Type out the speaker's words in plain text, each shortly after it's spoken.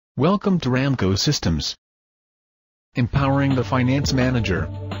Welcome to Ramco Systems. Empowering the finance manager.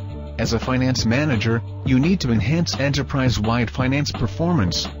 As a finance manager, you need to enhance enterprise-wide finance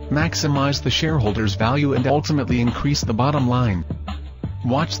performance, maximize the shareholders' value and ultimately increase the bottom line.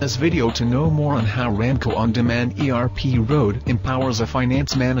 Watch this video to know more on how Ramco On-Demand ERP Road empowers a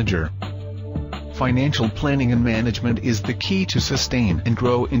finance manager. Financial planning and management is the key to sustain and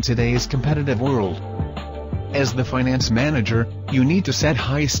grow in today's competitive world. As the finance manager, you need to set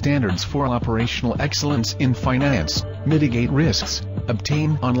high standards for operational excellence in finance, mitigate risks,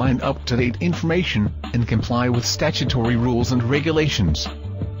 obtain online up-to-date information, and comply with statutory rules and regulations.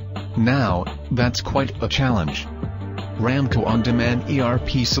 Now, that's quite a challenge. Ramco On-Demand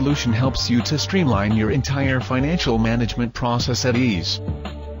ERP solution helps you to streamline your entire financial management process at ease.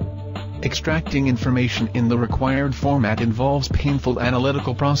 Extracting information in the required format involves painful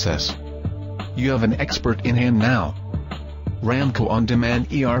analytical process. You have an expert in hand now. Ramco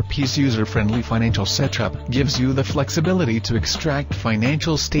On-Demand ERP's user-friendly financial setup gives you the flexibility to extract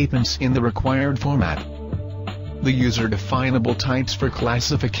financial statements in the required format. The user-definable types for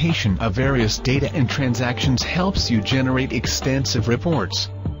classification of various data and transactions helps you generate extensive reports.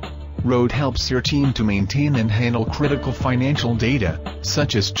 Road helps your team to maintain and handle critical financial data,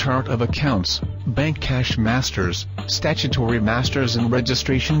 such as chart of accounts, bank cash masters, statutory masters and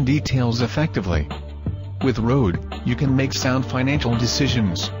registration details effectively. With Road, you can make sound financial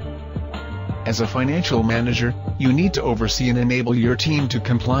decisions. As a financial manager, you need to oversee and enable your team to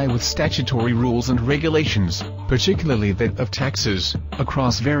comply with statutory rules and regulations, particularly that of taxes,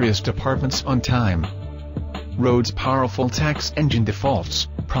 across various departments on time. Road's powerful tax engine defaults,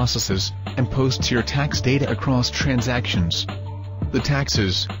 processes, and posts your tax data across transactions. The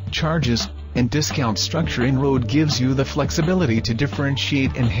taxes, charges, and discount structure in Road gives you the flexibility to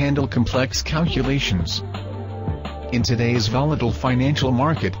differentiate and handle complex calculations. In today's volatile financial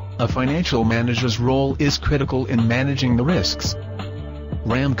market, a financial manager's role is critical in managing the risks.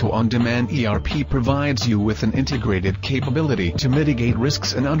 Ramco On-Demand ERP provides you with an integrated capability to mitigate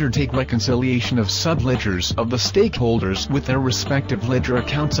risks and undertake reconciliation of subledgers of the stakeholders with their respective ledger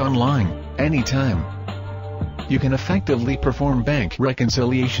accounts online, anytime. You can effectively perform bank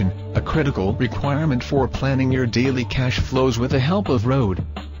reconciliation, a critical requirement for planning your daily cash flows with the help of Road.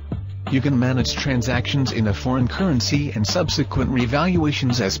 You can manage transactions in a foreign currency and subsequent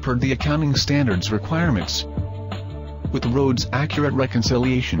revaluations as per the accounting standards requirements. With Road's accurate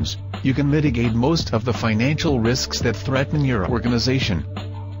reconciliations, you can mitigate most of the financial risks that threaten your organization.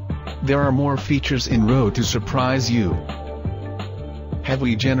 There are more features in Road to surprise you. Have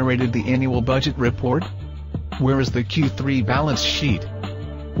we generated the annual budget report? Where is the Q3 balance sheet?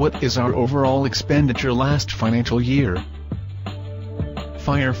 What is our overall expenditure last financial year?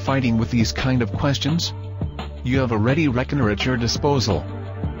 Firefighting with these kind of questions? You have a ready reckoner at your disposal.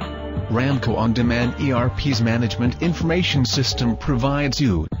 Ramco On-Demand ERP's management information system provides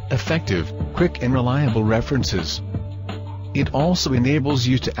you effective, quick and reliable references. It also enables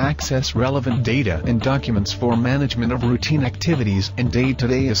you to access relevant data and documents for management of routine activities and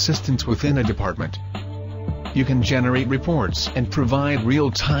day-to-day assistance within a department. You can generate reports and provide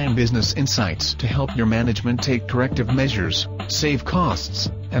real-time business insights to help your management take corrective measures, save costs,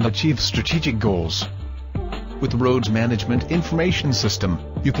 and achieve strategic goals. With Road's management information system,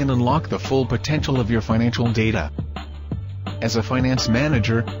 you can unlock the full potential of your financial data. As a finance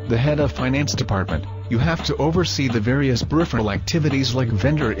manager, the head of finance department, you have to oversee the various peripheral activities like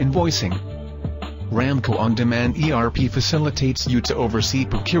vendor invoicing. Ramco On-Demand ERP facilitates you to oversee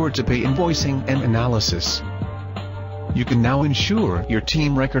procure-to-pay invoicing and analysis. You can now ensure your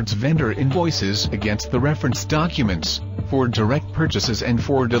team records vendor invoices against the reference documents, for direct purchases and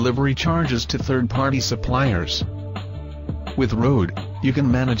for delivery charges to third-party suppliers. With Road, you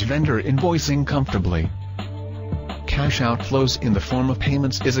can manage vendor invoicing comfortably. Cash outflows in the form of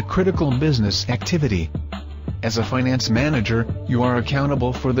payments is a critical business activity. As a finance manager, you are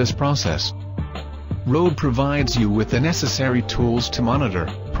accountable for this process. Road provides you with the necessary tools to monitor,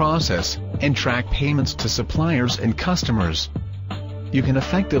 process, and track payments to suppliers and customers. You can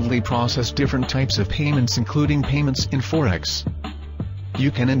effectively process different types of payments including payments in Forex.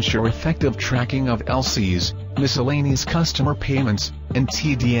 You can ensure effective tracking of LCs, miscellaneous customer payments, and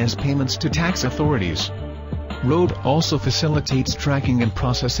TDS payments to tax authorities. Road also facilitates tracking and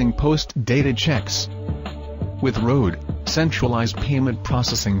processing post-dated checks. With Road, centralized payment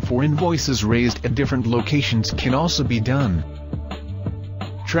processing for invoices raised at different locations can also be done.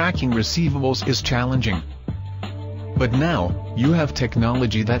 Tracking receivables is challenging. But now, you have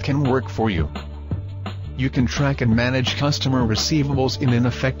technology that can work for you. You can track and manage customer receivables in an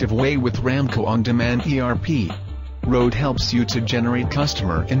effective way with Ramco On-Demand ERP. Road helps you to generate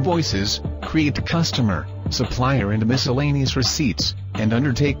customer invoices, create customer, supplier and miscellaneous receipts, and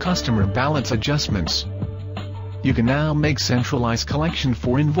undertake customer balance adjustments. You can now make centralized collection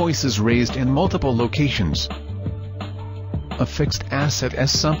for invoices raised in multiple locations. A fixed asset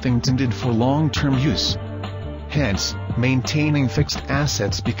is something intended for long-term use. Hence, maintaining fixed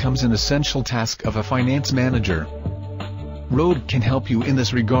assets becomes an essential task of a finance manager. Road can help you in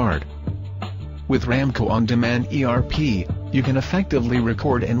this regard. With Ramco On-Demand ERP, you can effectively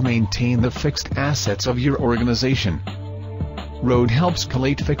record and maintain the fixed assets of your organization. Road helps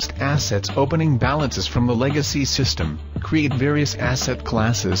collate fixed assets opening balances from the legacy system, create various asset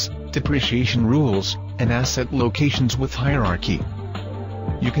classes, depreciation rules, and asset locations with hierarchy.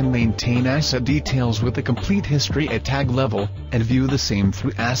 You can maintain asset details with a complete history at tag level, and view the same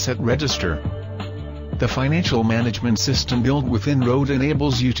through Asset Register. The financial management system built within Road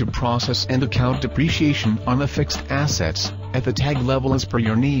enables you to process and account depreciation on the fixed assets, at the tag level as per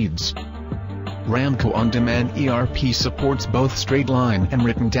your needs. Ramco On-Demand ERP supports both straight-line and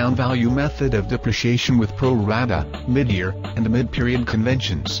written-down value method of depreciation with pro rata, mid-year, and mid-period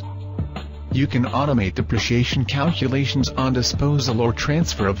conventions. You can automate depreciation calculations on disposal or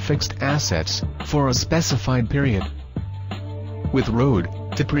transfer of fixed assets, for a specified period. With Road,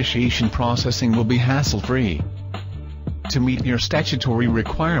 depreciation processing will be hassle-free. To meet your statutory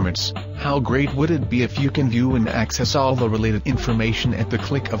requirements, how great would it be if you can view and access all the related information at the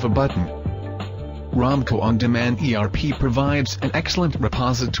click of a button? Ramco On-Demand ERP provides an excellent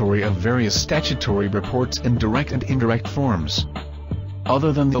repository of various statutory reports in direct and indirect forms.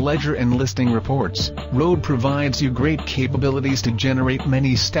 Other than the ledger and listing reports, Road provides you great capabilities to generate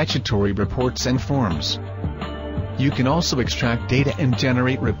many statutory reports and forms. You can also extract data and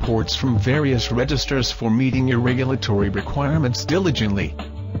generate reports from various registers for meeting your regulatory requirements diligently.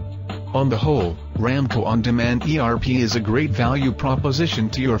 On the whole, Ramco On-Demand ERP is a great value proposition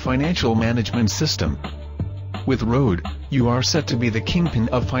to your financial management system. With Road, you are set to be the kingpin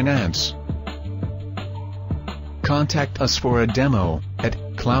of finance. Contact us for a demo at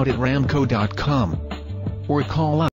cloud@ramco.com or call us